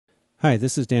Hi,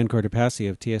 this is Dan Cortopassi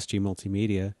of TSG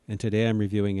Multimedia, and today I'm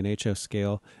reviewing an HO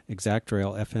scale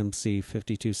ExactRail FMC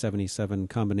 5277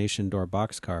 combination door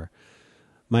boxcar.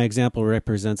 My example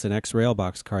represents an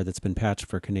ex-RailBox car that's been patched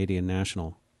for Canadian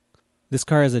National. This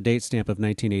car has a date stamp of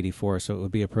 1984, so it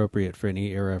would be appropriate for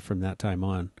any era from that time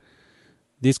on.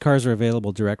 These cars are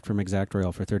available direct from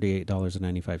ExactRail for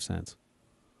 $38.95.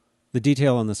 The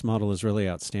detail on this model is really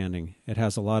outstanding. It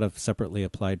has a lot of separately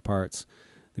applied parts: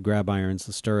 the grab irons,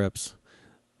 the stirrups,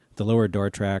 the lower door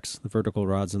tracks, the vertical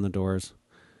rods in the doors.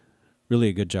 Really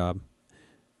a good job.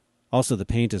 Also, the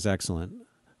paint is excellent.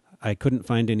 I couldn't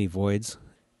find any voids,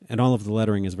 and all of the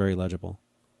lettering is very legible.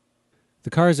 The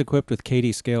car is equipped with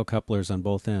KD scale couplers on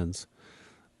both ends.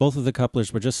 Both of the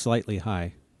couplers were just slightly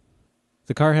high.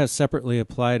 The car has separately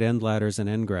applied end ladders and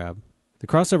end grab. The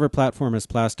crossover platform is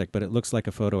plastic, but it looks like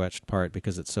a photo-etched part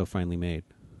because it's so finely made.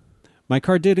 My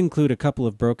car did include a couple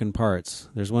of broken parts.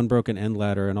 There's one broken end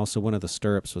ladder, and also one of the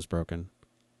stirrups was broken.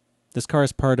 This car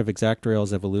is part of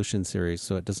ExactRail's Evolution series,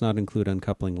 so it does not include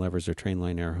uncoupling levers or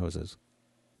trainline air hoses.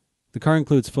 The car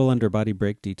includes full underbody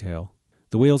brake detail.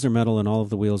 The wheels are metal, and all of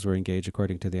the wheels were engaged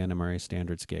according to the NMRA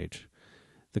standards gauge.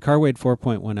 The car weighed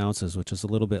 4.1 ounces, which is a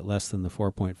little bit less than the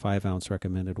 4.5 ounce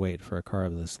recommended weight for a car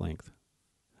of this length.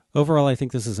 Overall, I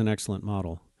think this is an excellent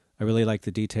model. I really like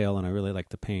the detail, and I really like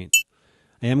the paint.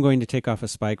 I am going to take off a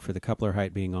spike for the coupler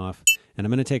height being off, and I'm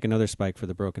going to take another spike for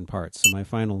the broken parts, so my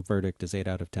final verdict is 8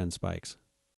 out of 10 spikes.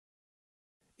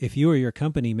 If you or your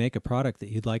company make a product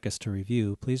that you'd like us to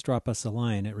review, please drop us a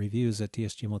line at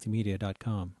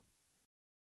reviews@tsgmultimedia.com.